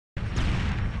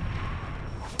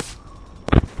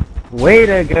Way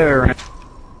to go.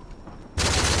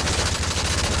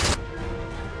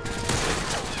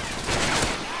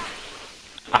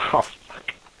 Oh,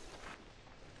 fuck.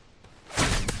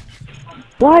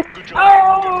 What?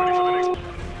 Oh!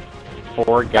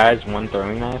 4 guys, 1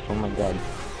 throwing knife? Oh my god.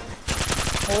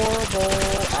 Horrible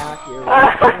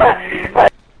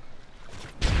accuracy.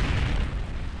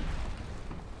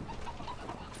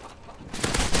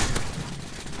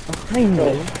 I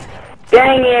know.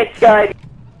 Dang it, guys!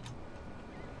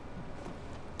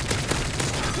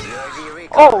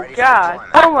 Oh god!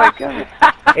 Oh my god!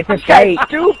 It's a fake.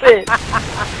 Stupid!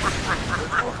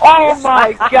 Oh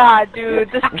my god, dude!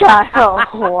 This guy! Oh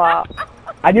wow!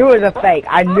 I knew it was a fake.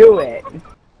 I knew it.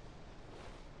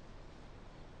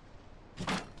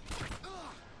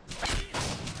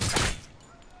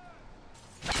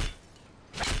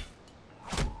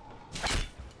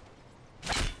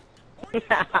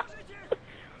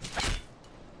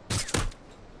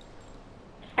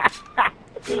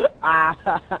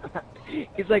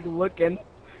 He's like looking.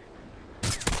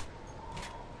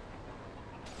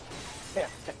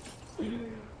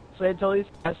 So until he's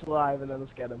alive, and then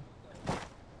let's get him.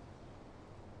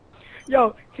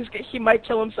 Yo, he might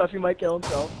kill himself. He might kill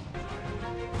himself.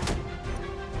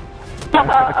 I'm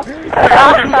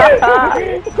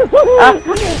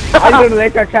gonna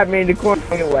let her cut me in the corner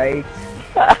anyway.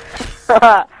 Let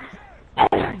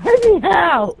me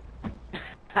out!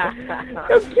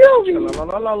 You'll kill me!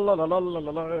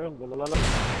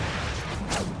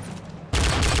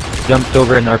 Jumped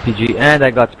over an RPG and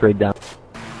I got sprayed down.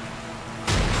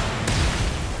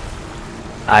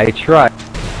 I tried.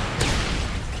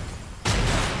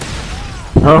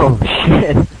 Oh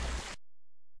shit.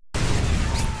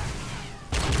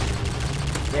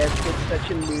 Yes, it's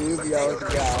such a noob, yo, go.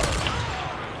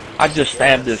 I just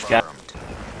stabbed this guy.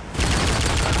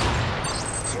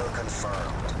 Kill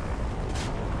confirmed.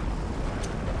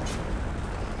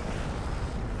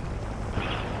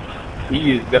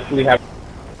 He is definitely having.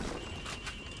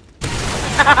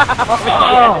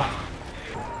 Oh.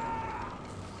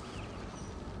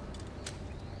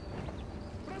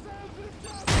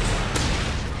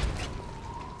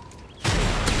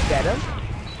 Get him?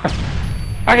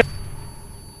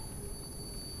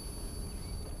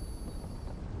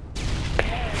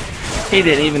 He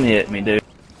didn't even hit me, dude.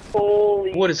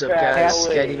 Holy What is up, crap, guys? that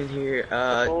was- Skydeemon here.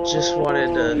 Just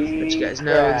wanted to let you guys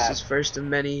know this is first of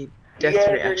many death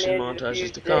reaction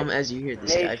montages to come as you hear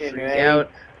this guy freak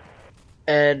out.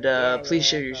 And please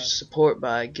show your support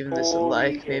by giving this a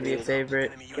like, maybe a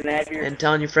favorite, Can I have your- and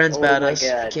telling your friends about my us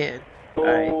if God. you can. Holy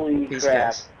Alright, peace crap.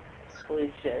 guys.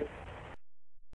 Holy shit.